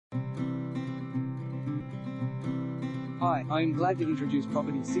Hi, I am glad to introduce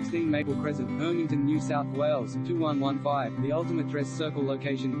property 16 Maple Crescent, Ermington, New South Wales, 2115, the ultimate dress circle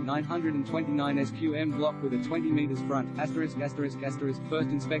location, 929 SQM block with a 20 metres front, *****, first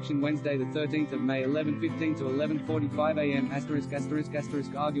inspection Wednesday the 13th of May 11:15 to 11:45 am, *****,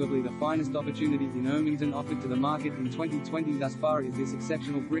 arguably the finest opportunity in Ermington offered to the market in 2020 thus far is this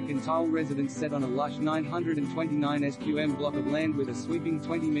exceptional brick and tile residence set on a lush 929 SQM block of land with a sweeping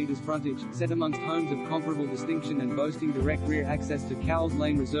 20 metres frontage, set amongst homes of comparable distinction and boasting direct rear access to Cowles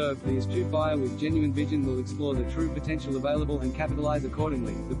Lane Reserve. The astute buyer with genuine vision will explore the true potential available and capitalise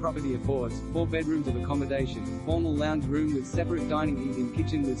accordingly. The property affords 4 bedrooms of accommodation, formal lounge room with separate dining eat-in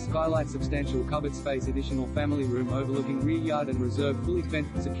kitchen with skylight, substantial cupboard space, additional family room overlooking rear yard and reserve, fully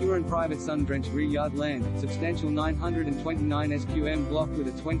fenced, secure and private sun-drenched rear yard land, substantial 929 SQM block with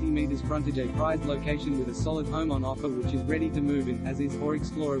a 20 metres frontage, a prized location with a solid home on offer which is ready to move in, as is, or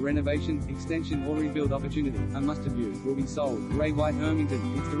explore a renovation, extension or rebuild opportunity. A must-have view will be sold. Ray White,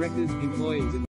 Ermington, its directors, employees and